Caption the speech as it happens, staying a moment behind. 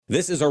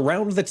This is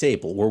Around the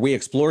Table, where we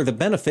explore the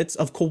benefits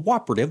of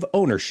cooperative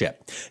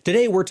ownership.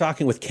 Today, we're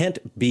talking with Kent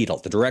Beadle,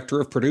 the Director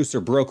of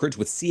Producer Brokerage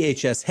with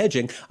CHS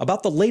Hedging,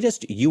 about the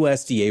latest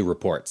USDA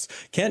reports.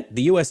 Kent,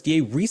 the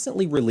USDA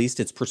recently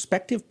released its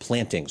Prospective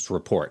Plantings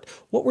report.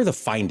 What were the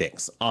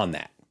findings on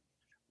that?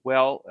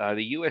 Well,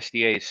 the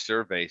USDA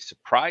survey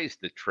surprised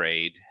the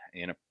trade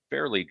in a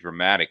fairly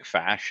dramatic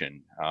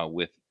fashion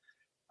with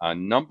a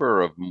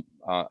number of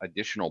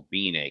additional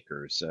bean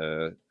acres,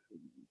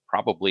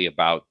 probably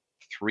about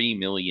 3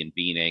 million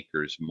bean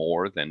acres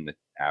more than the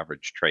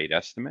average trade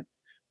estimate,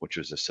 which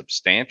was a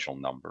substantial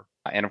number.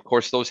 And of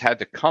course, those had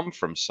to come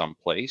from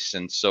someplace.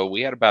 And so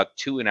we had about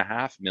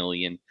 2.5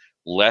 million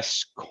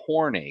less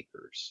corn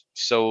acres.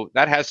 So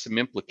that has some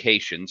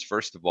implications.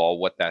 First of all,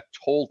 what that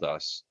told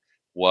us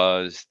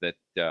was that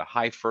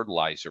high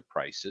fertilizer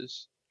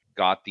prices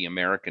got the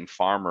American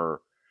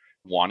farmer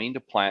wanting to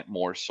plant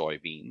more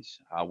soybeans.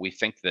 We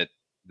think that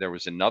there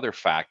was another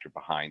factor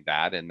behind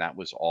that, and that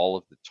was all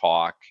of the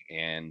talk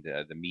and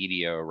the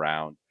media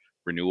around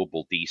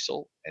renewable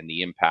diesel and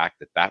the impact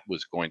that that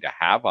was going to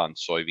have on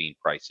soybean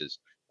prices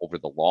over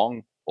the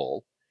long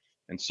pull.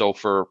 And so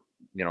for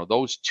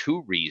those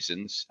two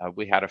reasons,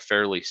 we had a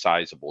fairly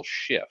sizable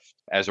shift.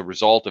 As a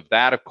result of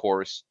that, of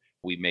course,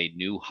 we made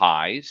new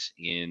highs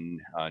in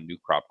new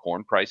crop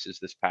corn prices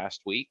this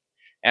past week.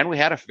 And we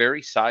had a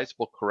very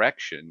sizable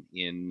correction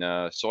in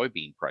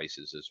soybean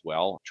prices as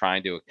well,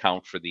 trying to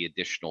account for the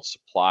additional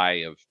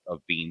supply of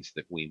beans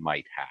that we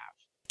might have.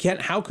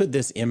 Kent, how could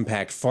this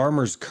impact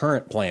farmers'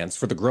 current plans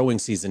for the growing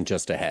season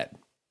just ahead?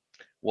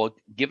 Well,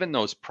 given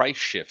those price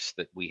shifts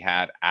that we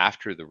had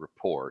after the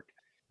report,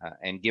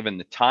 and given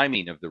the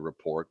timing of the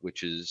report,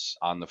 which is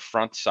on the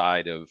front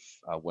side of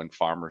when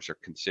farmers are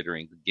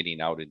considering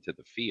getting out into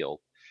the field,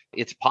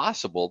 it's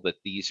possible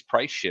that these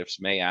price shifts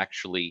may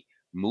actually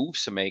move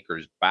some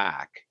acres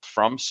back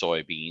from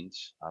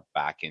soybeans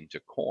back into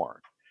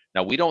corn.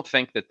 Now, we don't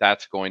think that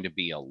that's going to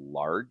be a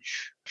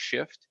large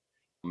shift,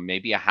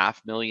 maybe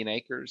 500,000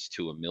 acres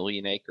to 1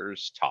 million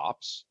acres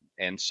tops.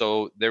 And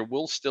so there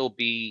will still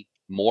be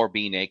more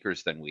bean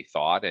acres than we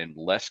thought and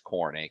less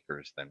corn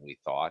acres than we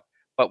thought.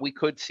 But we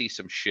could see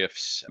some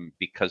shifts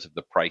because of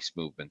the price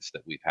movements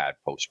that we've had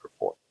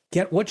post-report.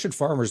 Kent, what should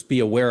farmers be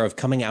aware of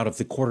coming out of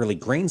the quarterly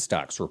grain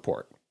stocks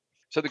report?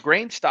 So the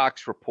grain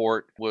stocks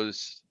report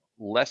was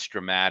less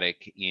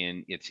dramatic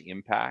in its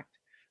impact.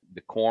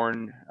 The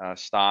corn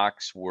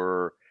stocks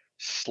were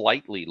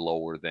slightly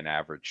lower than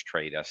average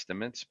trade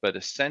estimates, but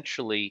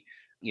essentially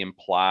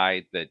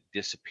implied that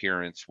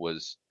disappearance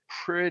was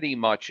pretty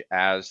much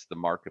as the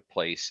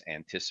marketplace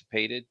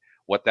anticipated.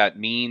 What that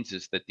means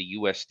is that the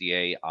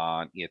USDA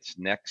on its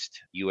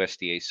next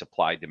USDA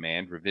supply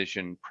demand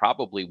revision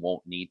probably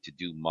won't need to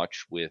do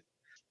much with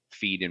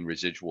feed and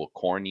residual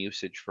corn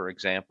usage, for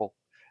example.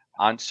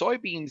 On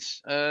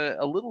soybeans,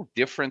 a little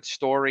different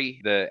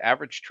story. The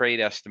average trade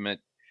estimate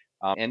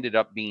ended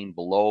up being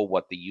below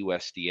what the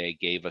USDA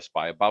gave us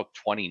by about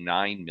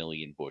 29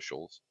 million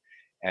bushels.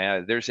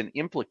 There's an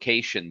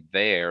implication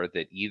there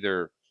that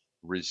either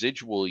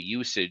residual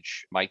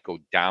usage might go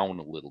down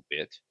a little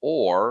bit,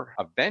 or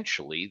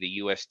eventually the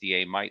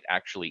USDA might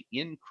actually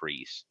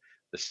increase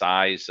the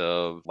size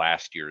of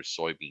last year's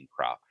soybean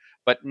crop,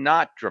 but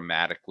not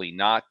dramatically,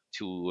 not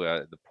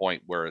to the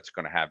point where it's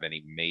going to have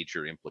any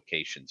major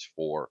implications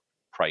for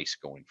price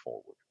going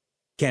forward.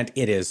 Kent,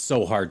 it is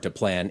so hard to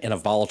plan in a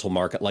volatile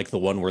market like the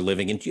one we're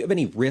living in. Do you have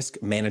any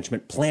risk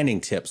management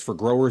planning tips for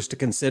growers to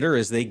consider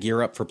as they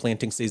gear up for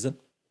planting season?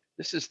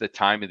 This is the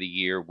time of the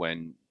year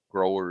when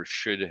growers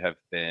should have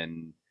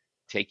been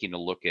taking a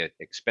look at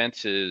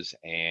expenses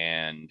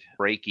and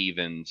break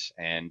evens.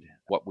 And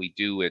what we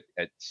do at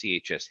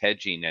CHS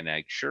Hedging and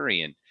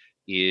Agshurian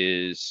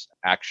is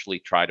actually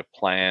try to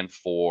plan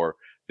for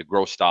the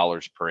gross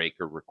dollars per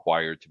acre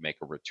required to make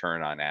a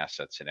return on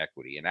assets and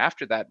equity. And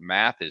after that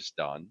math is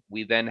done,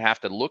 we then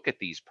have to look at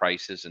these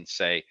prices and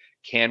say,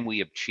 can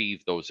we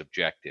achieve those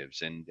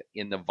objectives? And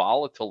in the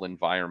volatile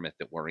environment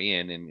that we're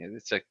in, and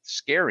it's a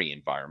scary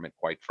environment,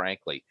 quite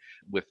frankly,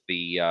 with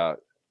the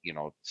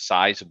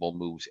sizable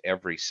moves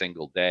every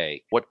single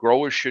day, what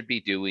growers should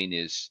be doing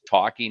is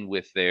talking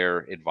with their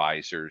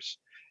advisors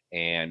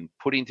and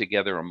putting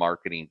together a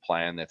marketing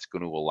plan that's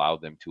going to allow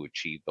them to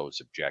achieve those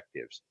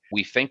objectives.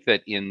 We think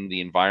that in the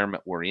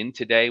environment we're in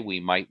today, we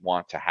might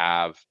want to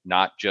have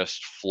not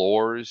just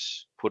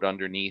floors put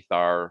underneath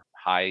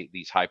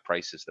these high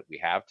prices that we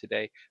have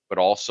today, but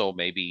also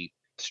maybe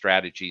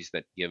strategies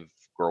that give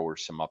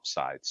growers some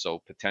upside. So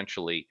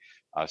potentially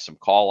some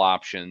call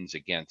options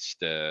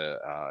against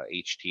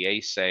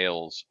HTA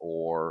sales,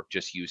 or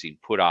just using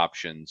put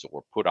options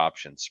or put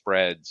option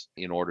spreads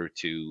in order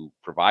to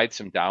provide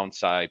some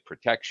downside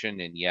protection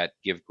and yet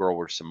give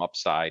growers some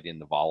upside in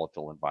the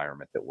volatile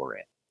environment that we're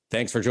in.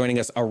 Thanks for joining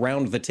us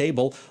around the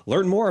table.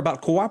 Learn more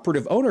about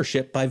cooperative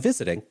ownership by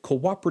visiting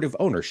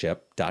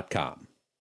cooperativeownership.com.